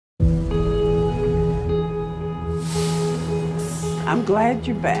I'm glad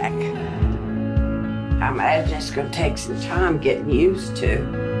you're back. I imagine it's gonna take some time getting used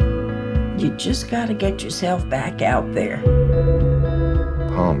to. You just gotta get yourself back out there.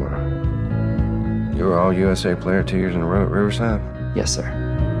 Palmer, you were all USA player 2 years in a row at Riverside? Yes, sir.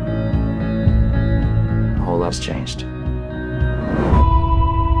 A whole lot's changed.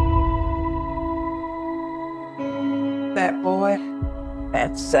 That boy,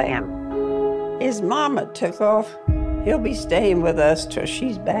 that's Sam. His mama took off. He'll be staying with us till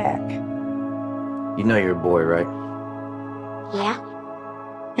she's back. You know you're a boy, right? Yeah.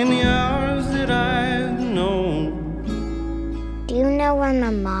 In the hours that I've known. Do you know when my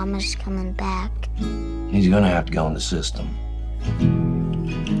mama's coming back? He's gonna have to go in the system.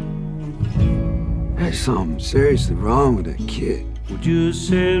 There's something seriously wrong with that kid. Would you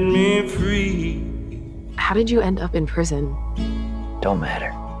set me free? How did you end up in prison? Don't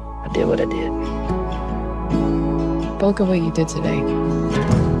matter. I did what I did. But look at what you did today. And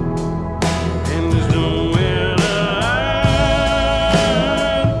there's nowhere to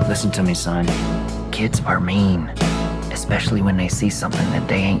hide. Listen to me, son. Kids are mean, especially when they see something that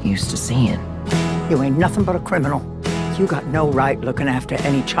they ain't used to seeing. You ain't nothing but a criminal. You got no right looking after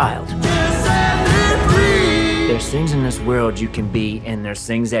any child. There's things in this world you can be, and there's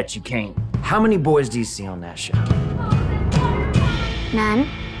things that you can't. How many boys do you see on that show? None.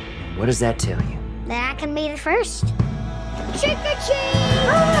 And what does that tell you? That I can be the first. Trick or treat!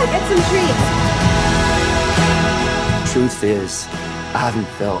 Ah, get some treats. Truth is, I haven't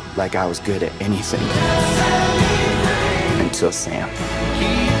felt like I was good at anything until Sam.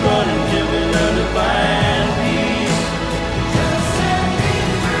 Keep running till we learn to find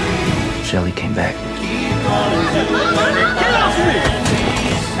peace. Shelly came back. Keep running till we learn to find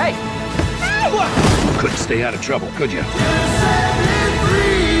peace. Hey! Couldn't stay out of trouble, could you?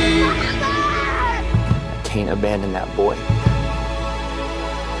 I can't abandon that boy.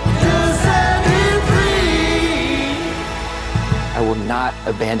 I will not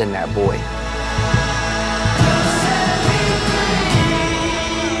abandon that boy.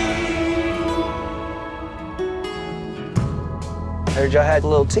 Heard y'all had a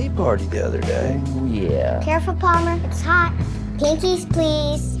little tea party the other day. Oh, yeah. Careful, Palmer. It's hot. Pinkies,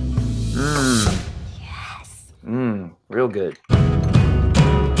 please. Mmm. Yes. Mmm. Real good.